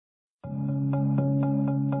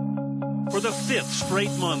the fifth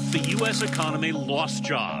straight month, the U.S. economy lost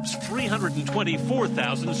jobs,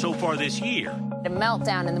 324,000 so far this year. A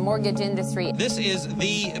meltdown in the mortgage industry. This is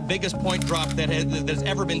the biggest point drop that has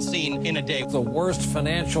ever been seen in a day. The worst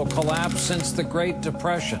financial collapse since the Great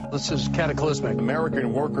Depression. This is cataclysmic.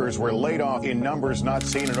 American workers were laid off in numbers not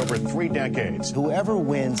seen in over 3 decades. Whoever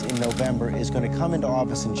wins in November is going to come into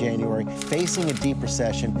office in January facing a deep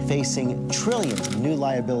recession, facing trillions of new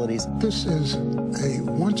liabilities. This is a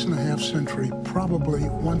once-in-a-half-century, probably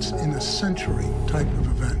once-in-a-century type of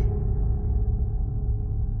event.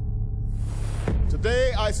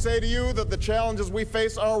 Today, I say to you that the challenges we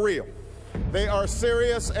face are real. They are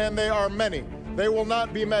serious and they are many. They will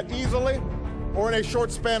not be met easily or in a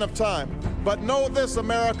short span of time. But know this,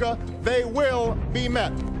 America, they will be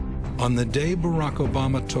met. On the day Barack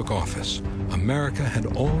Obama took office, America had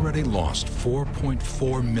already lost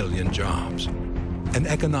 4.4 million jobs. An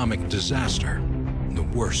economic disaster, the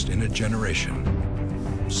worst in a generation.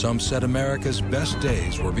 Some said America's best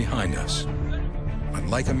days were behind us. But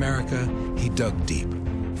like America, he dug deep,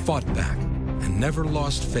 fought back, and never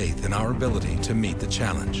lost faith in our ability to meet the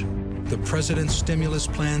challenge. The president's stimulus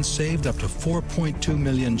plan saved up to 4.2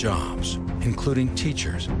 million jobs, including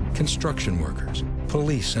teachers, construction workers,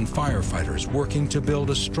 police and firefighters working to build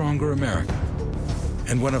a stronger America.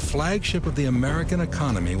 And when a flagship of the American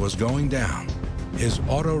economy was going down, his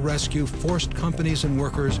auto rescue forced companies and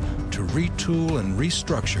workers to retool and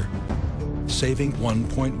restructure, saving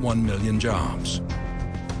 1.1 million jobs.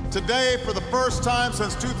 Today, for the first time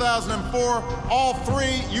since 2004, all 3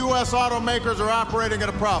 U.S. automakers are operating at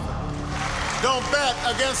a profit. Don't bet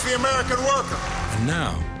against the American worker. And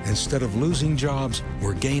now, instead of losing jobs,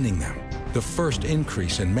 we're gaining them. The first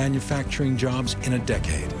increase in manufacturing jobs in a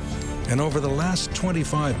decade. And over the last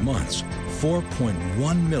 25 months,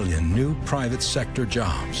 4.1 million new private sector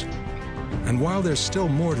jobs. And while there's still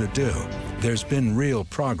more to do, there's been real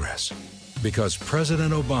progress. Because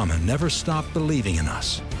President Obama never stopped believing in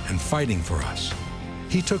us and fighting for us.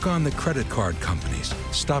 He took on the credit card companies,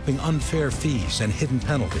 stopping unfair fees and hidden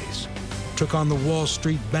penalties. Took on the Wall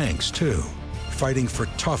Street banks, too, fighting for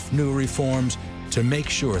tough new reforms to make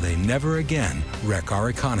sure they never again wreck our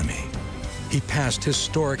economy. He passed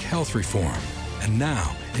historic health reform, and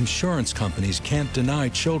now insurance companies can't deny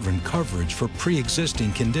children coverage for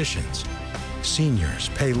pre-existing conditions. Seniors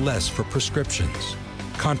pay less for prescriptions.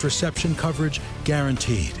 Contraception coverage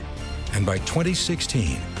guaranteed. And by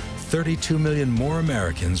 2016, 32 million more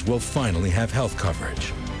Americans will finally have health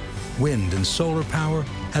coverage. Wind and solar power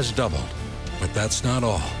has doubled, but that's not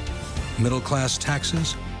all. Middle-class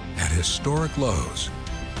taxes at historic lows.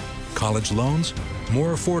 College loans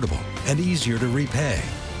more affordable and easier to repay.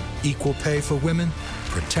 Equal pay for women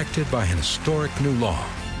protected by an historic new law.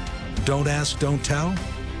 Don't ask, don't tell.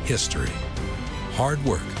 History. Hard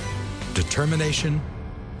work. Determination.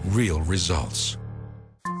 Real results.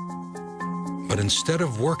 But instead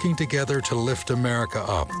of working together to lift America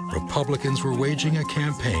up, Republicans were waging a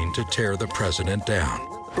campaign to tear the president down.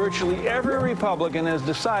 Virtually every Republican has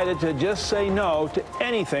decided to just say no to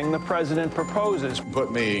anything the president proposes.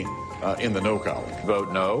 Put me in the no column.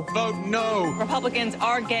 Vote no. Vote no. Republicans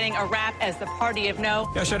are getting a rap as the party of no.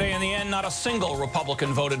 Yesterday, in the end, not a single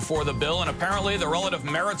Republican voted for the bill, and apparently the relative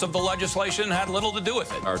merits of the legislation had little to do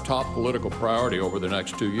with it. Our top political priority over the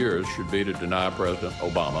next 2 years should be to deny President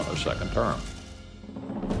Obama a second term.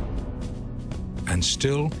 And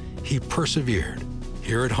still, he persevered,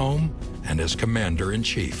 here at home and as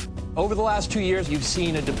commander-in-chief. Over the last 2 years, you've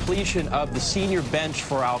seen a depletion of the senior bench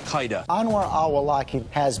for al-Qaeda. Anwar al-Awlaki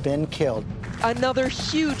has been killed. Another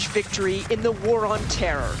huge victory in the war on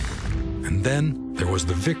terror. And then there was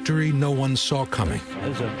the victory no one saw coming.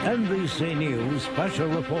 As an NBC News special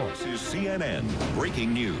report. This is CNN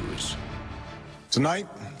Breaking News. Tonight,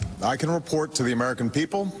 I can report to the American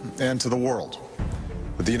people and to the world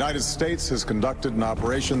that the United States has conducted an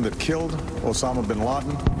operation that killed Osama bin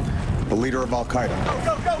Laden, the leader of al-Qaeda,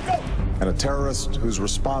 and a terrorist who's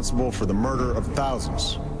responsible for the murder of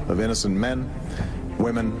thousands of innocent men,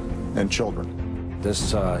 women, and children.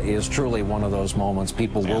 This is truly one of those moments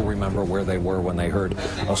people will remember where they were when they heard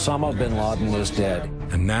Osama bin Laden is dead.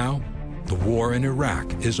 And now, the war in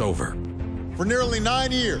Iraq is over. For nearly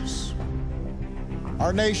 9 years,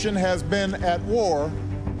 our nation has been at war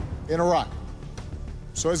in Iraq.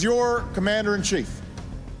 So as your commander-in-chief,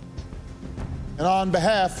 and on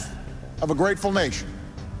behalf of a grateful nation,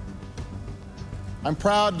 I'm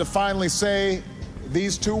proud to finally say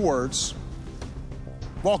these 2 words: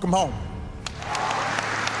 welcome home.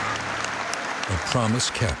 A promise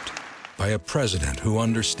kept by a president who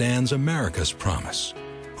understands America's promise,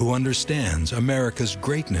 who understands America's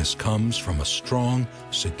greatness comes from a strong,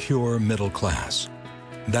 secure middle class.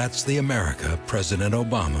 That's the America President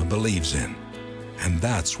Obama believes in. And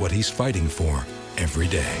that's what he's fighting for every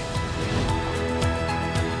day.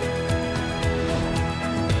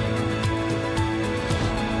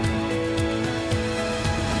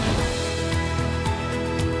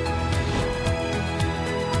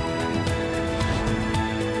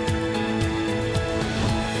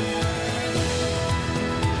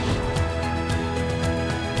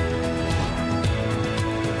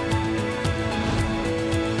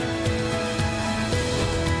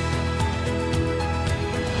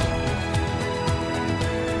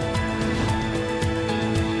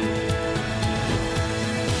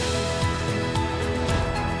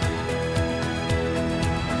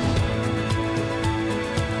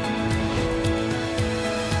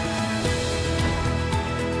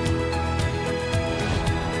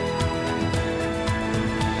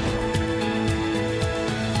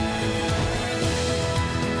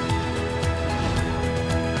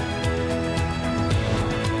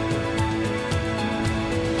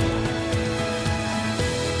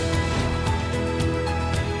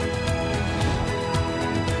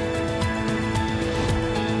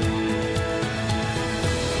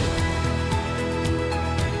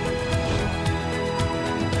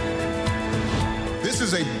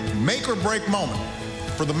 This is a make-or-break moment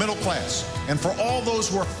for the middle class and for all those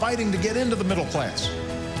who are fighting to get into the middle class.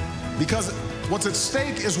 Because what's at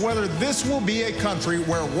stake is whether this will be a country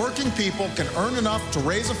where working people can earn enough to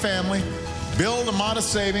raise a family, build a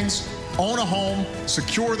modest savings, own a home,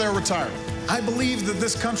 secure their retirement. I believe that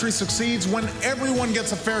this country succeeds when everyone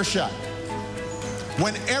gets a fair shot,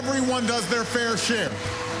 when everyone does their fair share,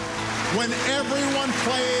 when everyone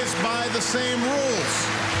plays by the same rules.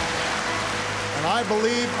 And I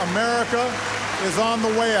believe America is on the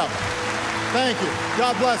way up. Thank you.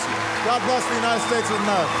 God bless you. God bless the United States of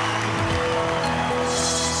America.